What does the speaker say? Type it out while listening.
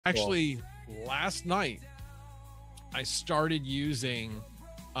Cool. Actually, last night I started using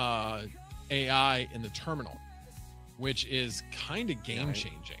AI in the terminal, which is kind of game Nice.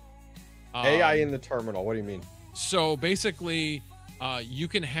 changing. AI in Um, the terminal. What do you mean? so basically, you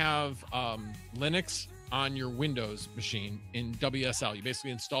can have Linux on your Windows machine in WSL. You basically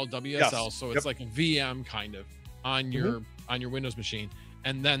install Yes. WSL, so it's Yep. like a VM kind of on Mhm. your Windows machine,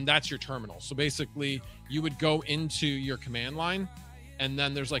 and then that's your terminal. So basically, you would go into your command line, and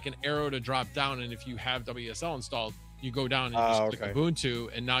then there's like an arrow to drop down, and if you have WSL installed, you go down and you just click Okay. Ubuntu,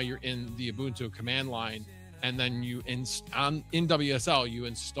 and now you're in the Ubuntu command line. And then in WSL you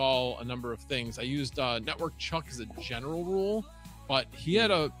install a number of things. I used Network Chuck as a general rule, but he had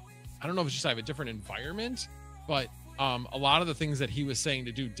Mm. I don't know if it's just I have a different environment, but a lot of the things that he was saying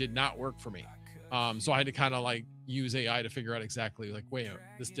to do did not work for me. So I had to kind of like use AI to figure out exactly like, wait,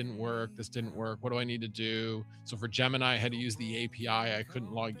 this didn't work. This didn't work. What do I need to do? So for Gemini, I had to use the API. I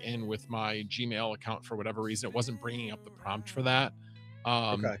couldn't log in with my Gmail account for whatever reason. It wasn't bringing up the prompt for that.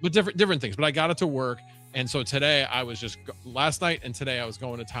 Okay. But different things. But I got it to work. And so today I was just last night and today I was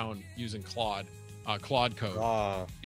going to town using Claude Code. Ah.